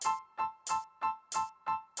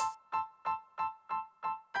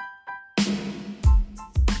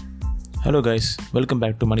Hello guys, welcome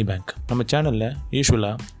back to money bank. நம்ம சேனலில்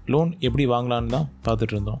யூஸ்வலாக லோன் எப்படி வாங்கலான்னு தான்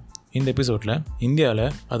பார்த்துட்டு இருந்தோம். இந்த எபிசோடில் இந்தியாவில்,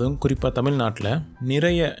 அதுவும் குறிப்பாக தமிழ்நாட்டில்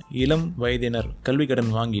நிறைய இளம் வயதினர் கல்வி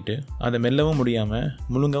கடன் வாங்கிட்டு அதை மெல்லவும் முடியாமல்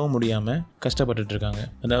முழுங்கவும் முடியாமல் கஷ்டப்பட்டுட்டு இருக்காங்க.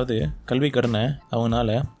 அதாவது கல்வி கடனை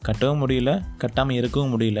அவங்களால கட்டவும் முடியல, கட்டாமல்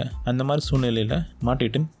இருக்கவும் முடியல. அந்த மாதிரி சூழ்நிலையில்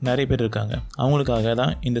மாட்டிட்டு நிறைய பேர் இருக்காங்க. அவங்களுக்காக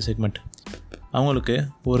தான் இந்த செக்மெண்ட். அவங்களுக்கு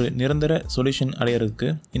ஒரு நிரந்தர சொல்யூஷன் அடையிறதுக்கு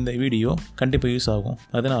இந்த வீடியோ கண்டிப்பாக யூஸ் ஆகும்.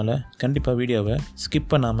 அதனால் கண்டிப்பாக வீடியோவை ஸ்கிப்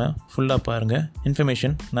பண்ணாமல் ஃபுல்லாக பாருங்கள்.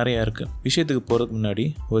 இன்ஃபர்மேஷன் நிறையா இருக்குது. விஷயத்துக்கு போகிறதுக்கு முன்னாடி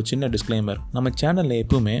ஒரு சின்ன டிஸ்க்ளைமர். நம்ம சேனலில்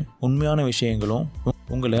எப்பவுமே உண்மையான விஷயங்களும்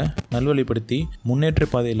உங்களை நல்வழிப்படுத்தி முன்னேற்ற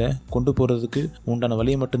பாதையில் கொண்டு போகிறதுக்கு உண்டான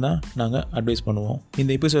வழியை மட்டும்தான் நாங்கள் அட்வைஸ் பண்ணுவோம்.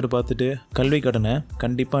 இந்த எபிசோடு பார்த்துட்டு கல்வி கடனை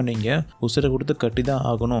கண்டிப்பாக நீங்கள் உசுரை கொடுத்து கட்டி தான்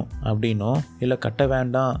ஆகணும் அப்படின்னோ இல்லை கட்ட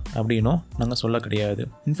வேண்டாம் அப்படின்னோ நாங்கள் சொல்ல கிடையாது.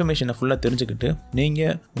 இன்ஃபர்மேஷனை ஃபுல்லாக தெரிஞ்சுக்கிட்டு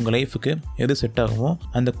நீங்கள் உங்கள் லைஃபுக்கு எது செட் ஆகுமோ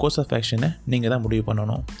அந்த கோர்ஸ் ஆஃப் ஆக்ஷனை நீங்கள் தான் முடிவு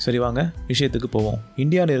பண்ணணும். சரி, வாங்க விஷயத்துக்கு போவோம்.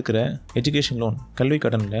 இந்தியாவில் இருக்கிற எஜுகேஷன் லோன் கல்வி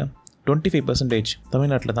கடனில் 25%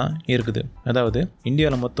 தமிழ்நாட்டில் தான் இருக்குது. அதாவது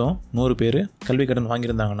இந்தியாவில் மொத்தம் 100 பேர் கல்வி கடன்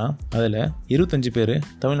வாங்கியிருந்தாங்கன்னா அதில் 25 பேர்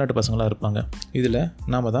தமிழ்நாட்டு பசங்களாக இருப்பாங்க. இதில்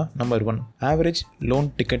நாம் தான் number 1. Average loan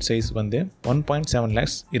ticket size 1.7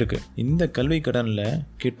 lakhs இருக்குது. இந்த கல்வி கடனில்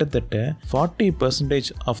கிட்டத்தட்ட 40%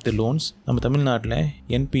 ஆஃப் தி லோன்ஸ் நம்ம தமிழ்நாட்டில்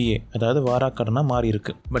என்பிஏ, அதாவது வாராக்கடனாக மாறி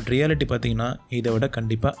இருக்கு. பட் ரியாலிட்டி பார்த்தீங்கன்னா இதை விட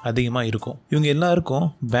கண்டிப்பாக அதிகமாக இருக்கும். இவங்க எல்லாருக்கும்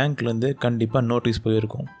பேங்க்லேருந்து கண்டிப்பாக நோட்டீஸ்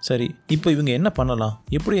போயிருக்கும். சரி, இப்போ இவங்க என்ன பண்ணலாம்,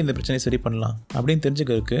 எப்படி இந்த பிரச்சனை சரி பண்ணலாம் அப்படின்னு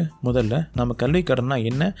தெரிஞ்சுக்கிறதுக்கு முதல்ல நம்ம கல்வி கடனா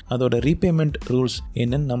என்ன, அதோட ரீபேமெண்ட் ரூல்ஸ்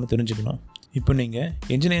என்னன்னு நம்ம தெரிஞ்சுக்கணும். இப்போ நீங்கள்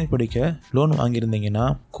இன்ஜினியரிங் படிக்க லோன் வாங்கியிருந்தீங்கன்னா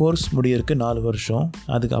கோர்ஸ் முடியறதுக்கு 4 வருஷம்,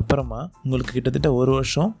 அதுக்கு அப்புறமா உங்களுக்கு கிட்டத்தட்ட 1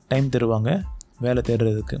 வருஷம் டைம் தருவாங்க வேலை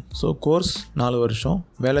தேடுறதுக்கு. ஸோ கோர்ஸ் 4 வருஷம்,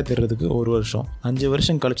 வேலை தேடுறதுக்கு 1 வருஷம், 5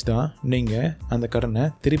 வருஷம் கழிச்சு தான் நீங்கள் அந்த கடனை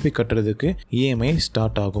திருப்பி கட்டுறதுக்கு இஎம்ஐ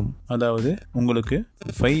ஸ்டார்ட் ஆகும். அதாவது உங்களுக்கு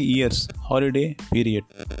 5 years ஹாலிடே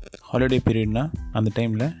பீரியட்னா அந்த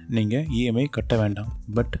டைமில் நீங்கள் இஎம்ஐ கட்ட வேண்டாம்.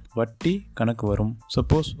 பட் வட்டி கணக்கு வரும்.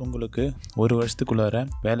 சப்போஸ் உங்களுக்கு 1 வருஷத்துக்குள்ளார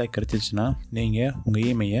வேலை கிடைச்சிச்சுன்னா நீங்கள் உங்கள்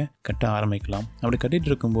இஎம்ஐயை கட்ட ஆரம்பிக்கலாம். அப்படி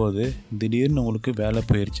கட்டிகிட்டு இருக்கும்போது திடீர்னு உங்களுக்கு வேலை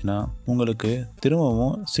போயிடுச்சுன்னா உங்களுக்கு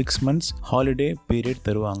திரும்பவும் 6 months ஹாலிடே பீரியட்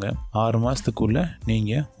தருவாங்க. 6 மாதத்துக்குள்ளே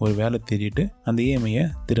நீங்கள் ஒரு வேலை தேடிட்டு அந்த இஎம்ஐயை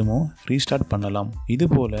திரும்பவும் ரீஸ்டார்ட் பண்ணலாம். இது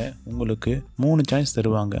போல் உங்களுக்கு 3 சான்ஸ்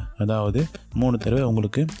தருவாங்க. அதாவது 3 தடவை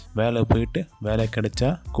உங்களுக்கு வேலை போயிட்டு வேலை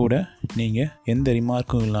கிடைச்சா கூட நீங்கள் எந்த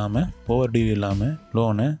ரிமார்க்கும் இல்லாமல், ஓவர் டியூ இல்லாமல்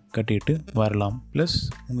லோனை கட்டிட்டு வரலாம். ப்ளஸ்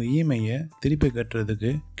உங்கள் இஎம்ஐயை திருப்பி கட்டுறதுக்கு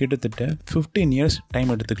கிட்டத்தட்ட 15 years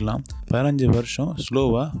டைம் எடுத்துக்கலாம். 15 வருஷம்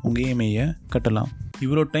ஸ்லோவாக உங்கள் இஎம்ஐயை கட்டலாம்.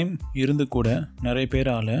 இவ்வளோ டைம் இருந்து கூட நிறைய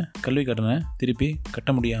பேரால் கல்வி கடனை திருப்பி கட்ட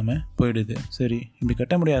முடியாமல் போயிடுது. சரி, இப்படி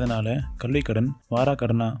கட்ட முடியாதனால கல்வி கடன் வாரா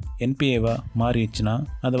கடனா என்பிஏவா மாறிடுச்சுன்னா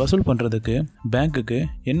அதை வசூல் பண்ணுறதுக்கு பேங்க்குக்கு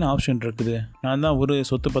என்ன ஆப்ஷன் இருக்குது? நான் தான் ஒரு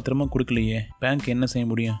சொத்து பத்திரமும் கொடுக்கலையே, பேங்க் என்ன செய்ய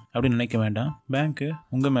முடியும் அப்படின்னு நினைக்க வேண்டாம். பேங்க்கு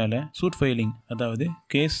உங்கள் மேலே சூட் ஃபைலிங், அதாவது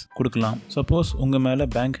கேஸ் கொடுக்கலாம். சப்போஸ் உங்கள் மேலே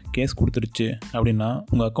பேங்க் கேஸ் கொடுத்துருச்சு அப்படின்னா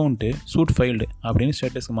உங்கள் அக்கௌண்ட்டு சூட் ஃபைல்டு அப்படின்னு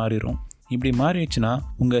ஸ்டேட்டஸ்க்கு மாறிடும். இப்படி மாறிடுச்சுன்னா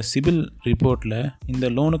உங்கள் சிபில் ரிப்போர்ட்டில் இந்த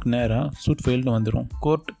லோனுக்கு நேராக சூட் ஃபைல்டு வந்துடும்.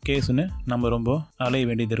 கோர்ட் கேஸுன்னு நம்ம ரொம்ப அலைய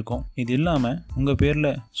வேண்டியது இருக்கும். இது இல்லாமல் உங்கள் பேரில்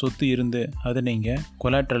சொத்து இருந்து அதை நீங்கள்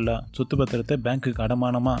கொலாட்ரலாக சொத்து பத்திரத்தை பேங்க்குக்கு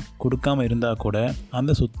அடமானமாக கொடுக்காமல் இருந்தால் கூட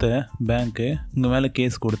அந்த சொத்தை பேங்க்கு உங்கள் மேலே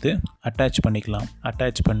கேஸ் கொடுத்து அட்டாச் பண்ணிக்கலாம்.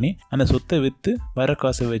 அட்டாச் பண்ணி அந்த சொத்தை விற்று வர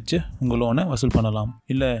காசை வச்சு உங்கள் லோனை வசூல் பண்ணலாம்.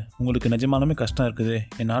 இல்லை உங்களுக்கு நிஜமானமே கஷ்டம் இருக்குது,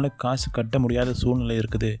 என்னால் காசு கட்ட முடியாத சூழ்நிலை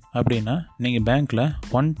இருக்குது அப்படின்னா நீங்கள் பேங்க்கில்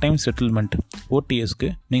 1 time செட்டில்மெண்ட் ஓடிஎஸ்க்கு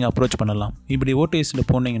நீங்கள் அப்ரோச் பண்ணலாம். இப்படி ஓடிஎஸ்ல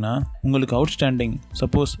போனீங்கன்னா உங்களுக்கு அவுட்ஸ்டாண்டிங்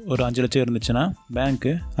சப்போஸ் ஒரு 5 லட்சம் இருந்துச்சுன்னா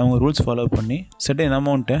பேங்க்கு அவங்க ரூல்ஸ் ஃபாலோ பண்ணி செட்டன்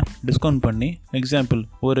அமௌண்ட்டை டிஸ்கவுண்ட் பண்ணி, எக்ஸாம்பிள்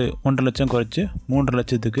ஒரு 1.5 லட்சம் குறைச்சி 3.5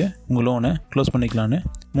 லட்சத்துக்கு உங்கள் லோனை க்ளோஸ் பண்ணிக்கலான்னு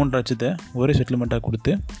 3 லட்சத்தை ஒரே செட்டில்மெண்ட்டாக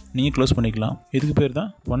கொடுத்து நீங்கள் க்ளோஸ் பண்ணிக்கலாம். இதுக்கு பேர்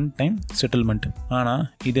தான் 1 time செட்டில்மெண்ட். ஆனால்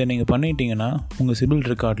இதை நீங்கள் பண்ணிட்டீங்கன்னா உங்கள் சிபில்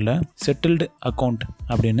ரெக்கார்டில் செட்டில்டு அக்கௌண்ட்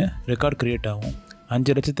அப்படின்னு ரெக்கார்ட் கிரியேட் ஆகும்.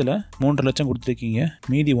 5 லட்சத்தில் 3.5 லட்சம் கொடுத்துருக்கீங்க,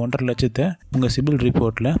 மீதி 1.5 லட்சத்தை உங்கள் சிபில்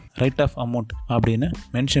ரிப்போர்ட்டில் ரைட் ஆஃப் அமௌண்ட் அப்படின்னு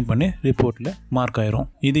மென்ஷன் பண்ணி ரிப்போர்ட்டில் மார்க் ஆயிரும்.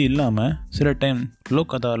 இது இல்லாமல் சில டைம்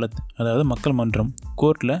லோக் அதாலத், அதாவது மக்கள் மன்றம்,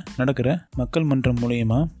 கோர்ட்டில் நடக்கிற மக்கள் மன்றம்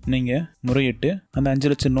மூலயமா நீங்கள் முறையிட்டு அந்த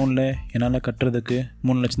 5 லட்சம் லோனில் என்னால் கட்டுறதுக்கு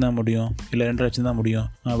 3 லட்சம் தான் முடியும், இல்லை 2 லட்சம் தான் முடியும்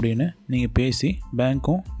அப்படின்னு நீங்கள் பேசி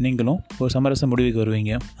பேங்க்கும் நீங்களும் ஒரு சமரச முடிவுக்கு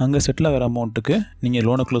வருவீங்க. அங்கே செட்டில் ஆகிற அமௌண்ட்டுக்கு நீங்கள்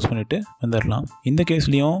லோனை க்ளோஸ் பண்ணிவிட்டு வந்துடலாம். இந்த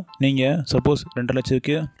கேஸ்லேயும் நீங்கள் சப்போஸ் 2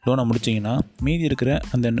 லட்சத்துக்கு லோனை முடிச்சிங்கன்னா மீதி இருக்கிற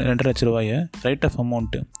அந்த 2 லட்ச ரூபாயை ரைட் ஆஃப்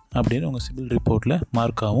அமௌண்ட்டு அப்படின்னு உங்கள் சிபில் ரிப்போர்ட்டில்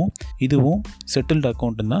மார்க் ஆகும். இதுவும் செட்டில்டு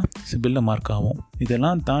அக்கௌண்ட்டு தான் சிபிலில் மார்க் ஆகும்.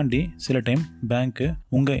 இதெல்லாம் தாண்டி சில டைம் பேங்க்கு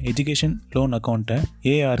உங்கள் எஜுகேஷன் லோன் அக்கௌண்ட்டை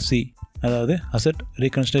ஏஆர்சி அதாவது அசெட்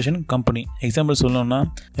ரீகன்ஸ்ட்ரக்ஷன் கம்பெனி. எக்ஸாம்பிள் சொல்லணும்னா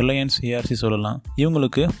ரிலையன்ஸ் ஏஆர்சி சொல்லலாம்.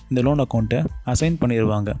 இவங்களுக்கு இந்த லோன் அக்கௌண்ட்டை அசைன்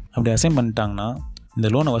பண்ணிடுவாங்க. அப்படி அசைன் பண்ணிட்டாங்கன்னா இந்த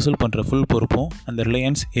லோனை வசூல் பண்ணுற ஃபுல் பொறுப்பும் அந்த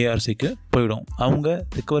ரிலையன்ஸ் ஏஆர்சிக்கு போயிடும். அவங்க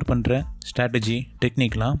ரிகவர் பண்ணுற ஸ்ட்ராட்டஜி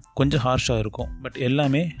டெக்னிக்லாம் கொஞ்சம் ஹார்ஷாக இருக்கும், பட்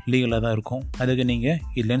எல்லாமே லீகலாக தான் இருக்கும். அதுக்கு நீங்கள்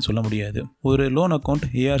இல்லைன்னு சொல்ல முடியாது. ஒரு லோன் அக்கௌண்ட்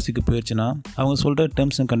ஏஆர்சிக்கு போயிடுச்சுன்னா அவங்க சொல்கிற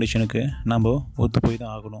டேர்ம்ஸ் அண்ட் கண்டிஷனுக்கு நம்ம ஒத்து போய்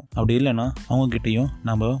தான் ஆகணும். அப்படி இல்லைன்னா அவங்ககிட்டையும்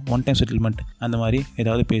நம்ம ஒன் டைம் செட்டில்மெண்ட் அந்த மாதிரி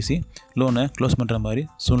ஏதாவது பேசி லோனை க்ளோஸ் பண்ணுற மாதிரி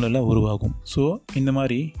சூழ்நிலை உருவாகும். ஸோ இந்த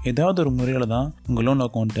மாதிரி ஏதாவது ஒரு முறையில் தான் உங்கள் லோன்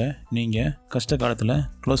அக்கௌண்ட்டை நீங்கள் கஷ்ட காலத்தில்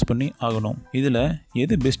க்ளோஸ் பண்ணி ஆகணும். இதில்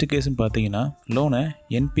எது பெஸ்ட் கேஸ்ன்னு பார்த்தீங்கன்னா லோனை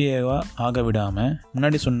என்பிஏவாக ஆக விடாமல்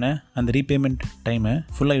முன்னாடி சொன்ன அந்த ரீபேமெண்ட் டைமை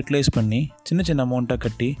ஃபுல்லாக யூட்டிலைஸ் பண்ணி சின்ன சின்ன அமௌண்ட்டாக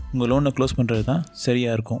கட்டி உங்கள் லோனை க்ளோஸ் பண்ணுறது தான்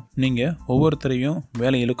சரியாக இருக்கும். நீங்கள் ஒவ்வொருத்தரையும்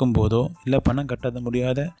வேலை இழுக்கும் போதோ இல்லை பணம் கட்டாத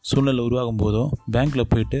முடியாத சூழ்நிலை உருவாகும் போதோ பேங்க்கில்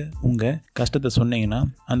போயிட்டு உங்கள் கஷ்டத்தை சொன்னீங்கன்னா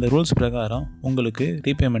அந்த ரூல்ஸ் பிரகாரம் உங்களுக்கு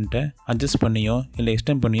ரீபேமெண்ட்டை அட்ஜஸ்ட் பண்ணியோ இல்லை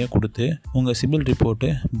எக்ஸ்டெண்ட் பண்ணியோ கொடுத்து உங்கள் சிபில் ரிப்போர்ட்டு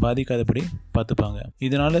பாதிக்காதபடி பார்த்துப்பாங்க.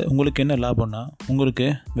 இதனால் உங்களுக்கு என்ன லாபம்னா உங்களுக்கு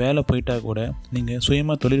வேலை போயிட்டா கூட நீங்கள்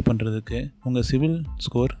சுயமாக தொழில் பண்ணுறதுக்கு உங்கள் சிவில்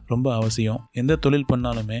ஸ்கோர் ரொம்ப அவசியம். எந்த தொழில்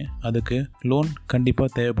பண்ணாலுமே அதுக்கு லோன் கண்டிப்பாக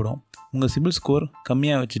தேவைப்படும். உங்கள் சிபில் ஸ்கோர்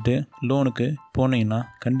கம்மியாக வச்சுட்டு லோனுக்கு போனீங்கன்னா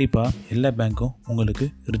கண்டிப்பாக எல்லா பேங்க்கும் உங்களுக்கு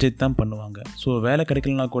ரிஜெக்ட் தான் பண்ணுவாங்க. ஸோ வேலை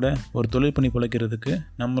கிடைக்கலனா கூட ஒரு தொழில் பண்ணி பிழைக்கிறதுக்கு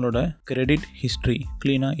நம்மளோட கிரெடிட் ஹிஸ்ட்ரி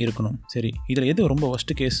க்ளீனாக இருக்கணும். சரி, இதில் எது ரொம்ப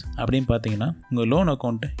ஒஸ்ட் கேஸ் அப்படின்னு பார்த்தீங்கன்னா உங்கள் லோன்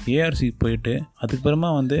அக்கௌண்ட் ஏஆர்சி போயிட்டு அதுக்கப்புறமா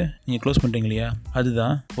நீங்கள் க்ளோஸ் பண்ணுறீங்க இல்லையா,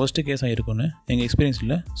 அதுதான் ஒஸ்ட் கேஸாக இருக்கும்னு எங்கள்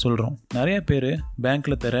எக்ஸ்பீரியன்ஸில் சொல்கிறோம். நிறைய பேர்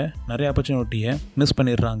பேங்க்கில் தர நிறைய ஆப்பர்ச்சுனிட்டியை மிஸ்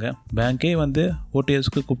பண்ணிடுறாங்க. பேங்க்கே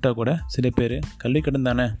ஓடிஎஸ்க்கு கூப்பிட்டா கூட சில பேர் கல்வி கடன்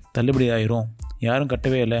தானே தள்ளுபடி ஆயிரும், யாரும்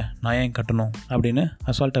கட்டவே இல்லை, நான் ஏன் கட்டணும் அப்படின்னு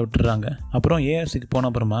அசால்ட்டாக விட்டுறாங்க. அப்புறம் ஏஆர்சிக்கு போன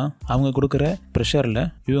அப்புறமா அவங்க கொடுக்குற ப்ரெஷரில்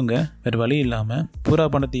இவங்க வேறு வழி இல்லாமல் பூரா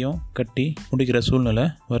பணத்தையும் கட்டி முடிக்கிற சூழ்நிலை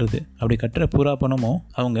வருது. அப்படி கட்டுற பூரா பணமும்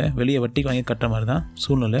அவங்க வெளியே வட்டிக்கு வாங்கி கட்டுற மாதிரி தான்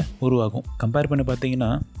சூழ்நிலை உருவாகும். கம்பேர் பண்ணி பார்த்தீங்கன்னா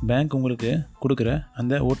பேங்க் உங்களுக்கு கொடுக்குற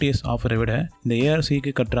அந்த ஓடிஎஸ் ஆஃபரை விட இந்த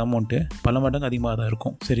ஏஆர்சிக்கு கட்டுற அமௌண்ட்டு பல மடங்கு அதிகமாக தான்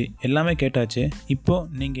இருக்கும். சரி, எல்லாமே கேட்டாச்சு.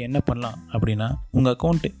 இப்போது நீங்கள் என்ன பண்ணலாம் அப்படின்னா உங்கள்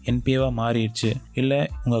அக்கௌண்ட் என்பிஏவாக மாறிடுச்சு, இல்லை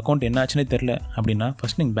உங்கள் அக்கௌண்ட் என்ன ஆச்சுன்னே தெரில அப்படின்னா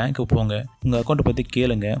ஃபர்ஸ்ட் நீங்கள் பேங்க்குக்கு போங்க, உங்கள் அக்கௌண்ட்டை பற்றி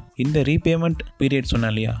கேளுங்க. இந்த ரீபேமெண்ட் பீரியட்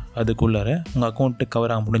சொன்னேன் இல்லையா, அதுக்குள்ளார உங்கள் அக்கௌண்ட்டு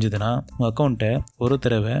கவர் ஆக முடிஞ்சதுன்னா உங்கள் அக்கௌண்ட்டை ஒரு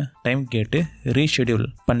தடவை டைம் கேட்டு ரீஷெடியூல்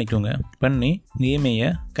பண்ணிக்கோங்க. பண்ணி இஎம்ஐயை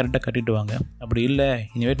கரெக்டாக கட்டிட்டு வாங்க. அப்படி இல்லை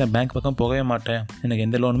இனிமேல் நான் பேங்க் பக்கம் போகவே மாட்டேன், எனக்கு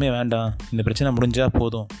எந்த லோனுமே வேண்டாம், இந்த பிரச்சனை முடிஞ்சால்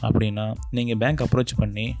போதும் அப்படின்னா நீங்கள் பேங்க் அப்ரோச்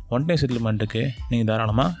பண்ணி ஒன் டைம் செட்டில்மெண்ட்டுக்கு நீங்கள்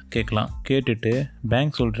தாராளமாக கேட்கலாம். கேட்டுட்டு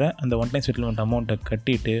பேங்க் சொல்கிற அந்த ஒன் டைம் செட்டில்மெண்ட் அமௌண்ட்டை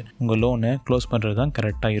கட்டிட்டு உங்கள் லோனை க்ளோஸ் பண்ணுறது தான்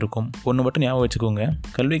கரெக்டாக இருக்கும். ஒன்று மட்டும் ஞாபகம் வச்சுக்கோங்க,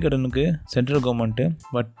 கல்வி கடனுக்கு சென்ட்ரல் கவர்மெண்ட்டு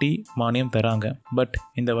வட்டி மானியம் தராங்க. பட்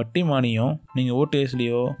இந்த வட்டி மானியம் நீங்கள்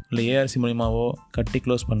ஓடிஎஸ்லேயோ இல்லை ஏஆர்சி மூலியமாவோ கட்டி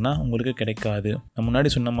க்ளோஸ் பண்ணால் உங்களுக்கு கிடைக்காது. நான் முன்னாடி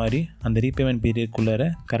சொன்ன மாதிரி அந்த ரீபேமெண்ட் பீரியட்குள்ளார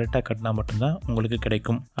கரெக்டாக கட்டினா மட்டும்தான் உங்களுக்கு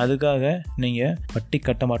கிடைக்கும். அதுக்காக நீங்கள் வட்டி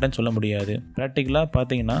கட்ட மாட்டேன்னு சொல்ல முடியாது. ப்ராக்டிக்கலாக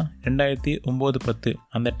பார்த்தீங்கன்னா 2009-10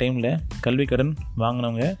 அந்த டைமில் கல்வி கடன்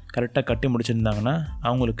வாங்கினவங்க கரெக்டாக கட்டி முடிச்சிருந்தாங்கன்னா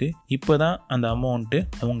அவங்களுக்கு இப்போ தான் அந்த அமௌண்ட்டு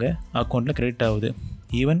அவங்க அக்கௌண்ட்டில் கிரெடிட் ஆகுது.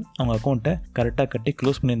 ஈவன் அவங்க அக்கௌண்ட்டை கரெக்டாக கட்டி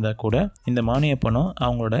க்ளோஸ் பண்ணியிருந்தா கூட இந்த மானிய பணம்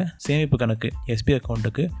அவங்களோட சேமிப்பு கணக்கு எஸ்பி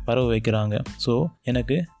அக்கௌண்ட்டுக்கு வரவு வைக்கிறாங்க. ஸோ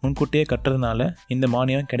எனக்கு முன்கூட்டியே கட்டுறதுனால இந்த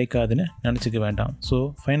மானியம் கிடைக்காதுன்னு நினச்சிக்க வேண்டாம். ஸோ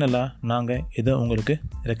ஃபைனலாக நாங்கள் எதோ உங்களுக்கு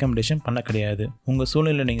ரெக்கமெண்டேஷன் பண்ண கிடையாது. உங்கள்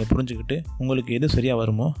சூழ்நிலை நீங்கள் புரிஞ்சுக்கிட்டு உங்களுக்கு எது சரியாக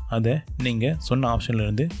வருமோ அதை நீங்கள் சொன்ன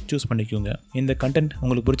ஆப்ஷன்லேருந்து சூஸ் பண்ணிக்கோங்க. இந்த கண்டென்ட்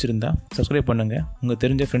உங்களுக்கு பிடிச்சிருந்தா சப்ஸ்கிரைப் பண்ணுங்கள், உங்கள்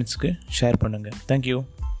தெரிஞ்ச ஃப்ரெண்ட்ஸ்க்கு ஷேர் பண்ணுங்கள். தேங்க்யூ.